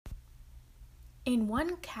In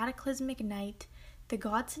one cataclysmic night, the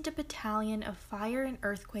gods sent a battalion of fire and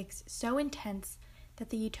earthquakes so intense that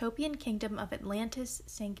the Utopian kingdom of Atlantis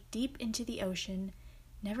sank deep into the ocean,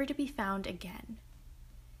 never to be found again.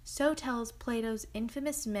 So tells Plato's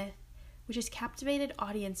infamous myth, which has captivated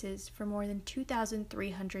audiences for more than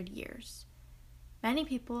 2,300 years. Many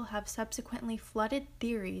people have subsequently flooded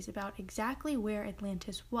theories about exactly where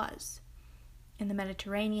Atlantis was. In the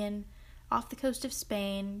Mediterranean, off the coast of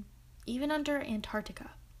Spain, even under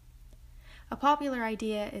Antarctica. A popular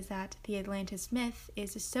idea is that the Atlantis myth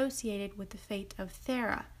is associated with the fate of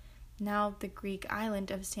Thera, now the Greek island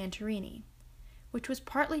of Santorini, which was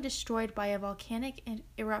partly destroyed by a volcanic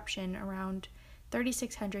eruption around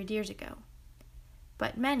 3,600 years ago.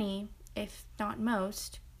 But many, if not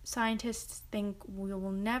most, scientists think we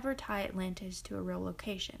will never tie Atlantis to a real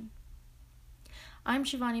location. I'm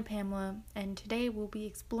Shivani Pamela, and today we'll be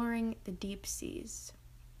exploring the deep seas.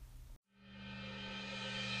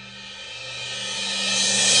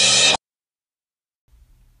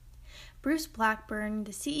 Bruce Blackburn,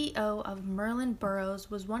 the CEO of Merlin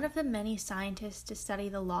Burroughs, was one of the many scientists to study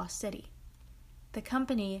the Lost City. The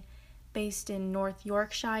company, based in North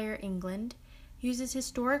Yorkshire, England, uses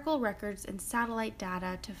historical records and satellite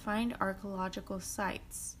data to find archaeological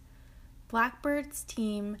sites. Blackbird's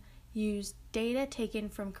team used data taken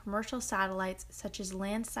from commercial satellites such as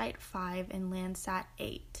Landsat 5 and Landsat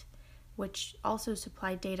 8, which also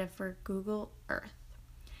supplied data for Google Earth,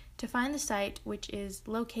 to find the site, which is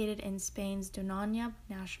located in Spain's Doñana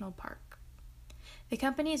National Park. The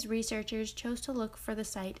company's researchers chose to look for the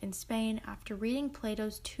site in Spain after reading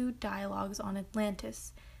Plato's 2 dialogues on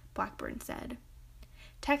Atlantis, Blackburn said.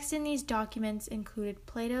 Text in these documents included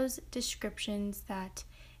Plato's descriptions that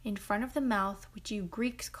in front of the mouth, which you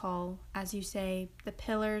Greeks call, as you say, the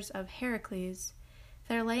Pillars of Heracles,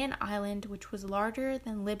 there lay an island which was larger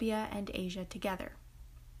than Libya and Asia together.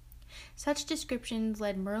 Such descriptions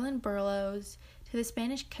led Merlin Burroughs to the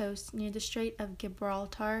Spanish coast near the Strait of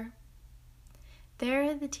Gibraltar.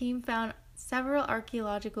 There, the team found several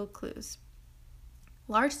archaeological clues.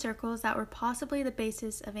 Large circles that were possibly the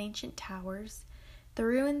basis of ancient towers, the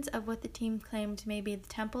ruins of what the team claimed may be the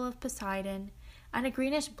Temple of Poseidon, and a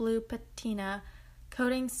greenish-blue patina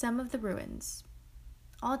coating some of the ruins.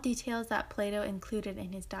 All details that Plato included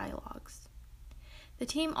in his dialogues. The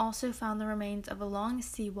team also found the remains of a long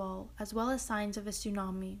seawall, as well as signs of a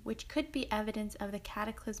tsunami, which could be evidence of the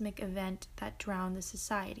cataclysmic event that drowned the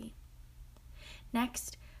society.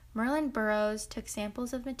 Next, Merlin Burroughs took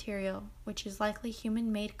samples of material, which is likely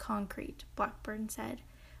human-made concrete, Blackburn said,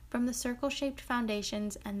 from the circle-shaped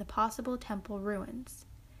foundations and the possible temple ruins.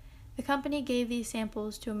 The company gave these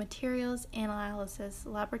samples to a materials analysis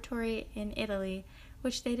laboratory in Italy,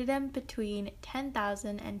 which dated them between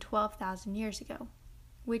 10,000 and 12,000 years ago,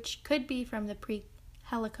 which could be from the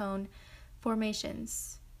pre-Helicone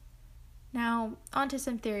formations. Now, on to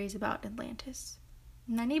some theories about Atlantis.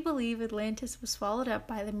 Many believe Atlantis was swallowed up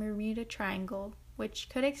by the Bermuda Triangle, which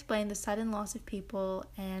could explain the sudden loss of people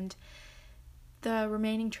and the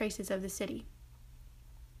remaining traces of the city.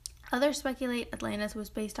 Others speculate Atlantis was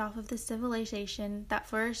based off of the civilization that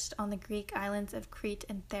flourished on the Greek islands of Crete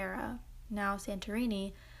and Thera, now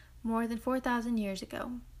Santorini, more than 4,000 years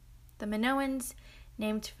ago. The Minoans,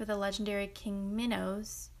 named for the legendary King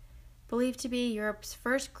Minos, believed to be Europe's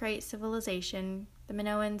first great civilization, the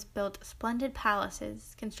Minoans built splendid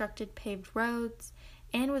palaces, constructed paved roads,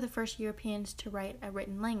 and were the first Europeans to write a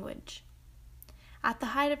written language. At the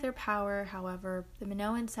height of their power, however, the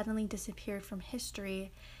Minoans suddenly disappeared from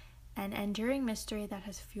history, an enduring mystery that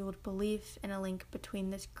has fueled belief in a link between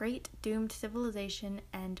this great doomed civilization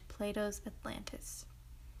and Plato's Atlantis.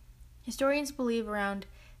 Historians believe around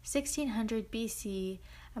 1600 BC,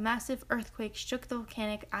 a massive earthquake shook the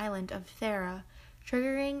volcanic island of Thera,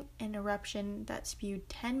 triggering an eruption that spewed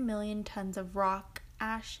 10 million tons of rock,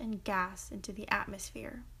 ash, and gas into the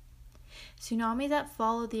atmosphere. Tsunamis that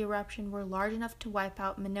followed the eruption were large enough to wipe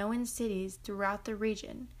out Minoan cities throughout the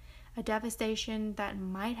region, a devastation that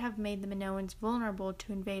might have made the Minoans vulnerable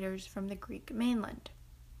to invaders from the Greek mainland.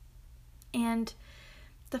 And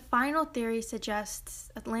the final theory suggests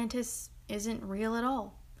Atlantis isn't real at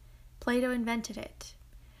all. Plato invented it.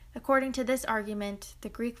 According to this argument, the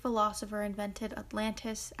Greek philosopher invented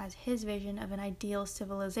Atlantis as his vision of an ideal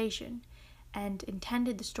civilization, and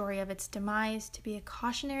intended the story of its demise to be a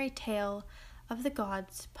cautionary tale of the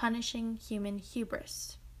gods punishing human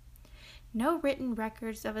hubris. No written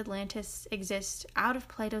records of Atlantis exist out of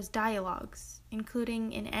Plato's dialogues,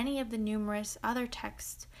 including in any of the numerous other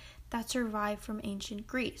texts that survive from ancient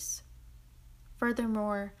Greece.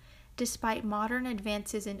 Furthermore, despite modern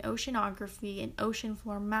advances in oceanography and ocean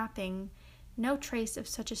floor mapping, no trace of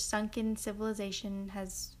such a sunken civilization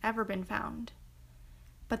has ever been found.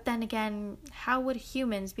 But then again, how would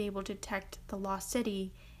humans be able to detect the lost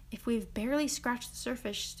city if we've barely scratched the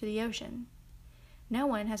surface to the ocean? No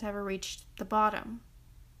one has ever reached the bottom.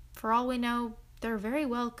 For all we know, there very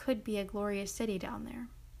well could be a glorious city down there.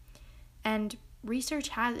 And research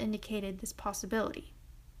has indicated this possibility.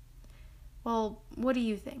 Well, what do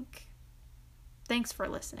you think? Thanks for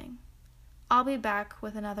listening. I'll be back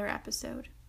with another episode.